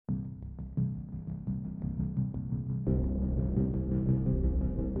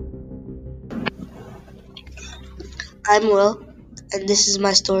I'm Will, and this is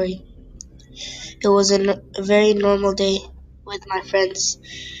my story. It was a very normal day with my friends.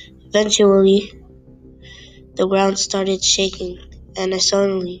 Eventually, the ground started shaking, and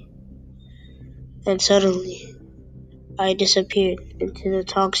suddenly, I disappeared into the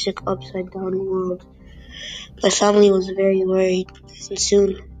toxic upside down world. My family was very worried, and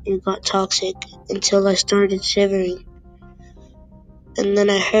soon it got toxic until I started shivering. And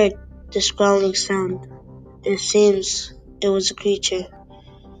then I heard this growling sound. It seems it was a creature.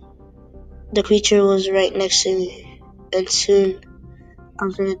 The creature was right next to me, and soon I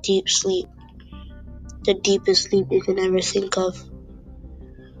was in a deep sleep, the deepest sleep you can ever think of.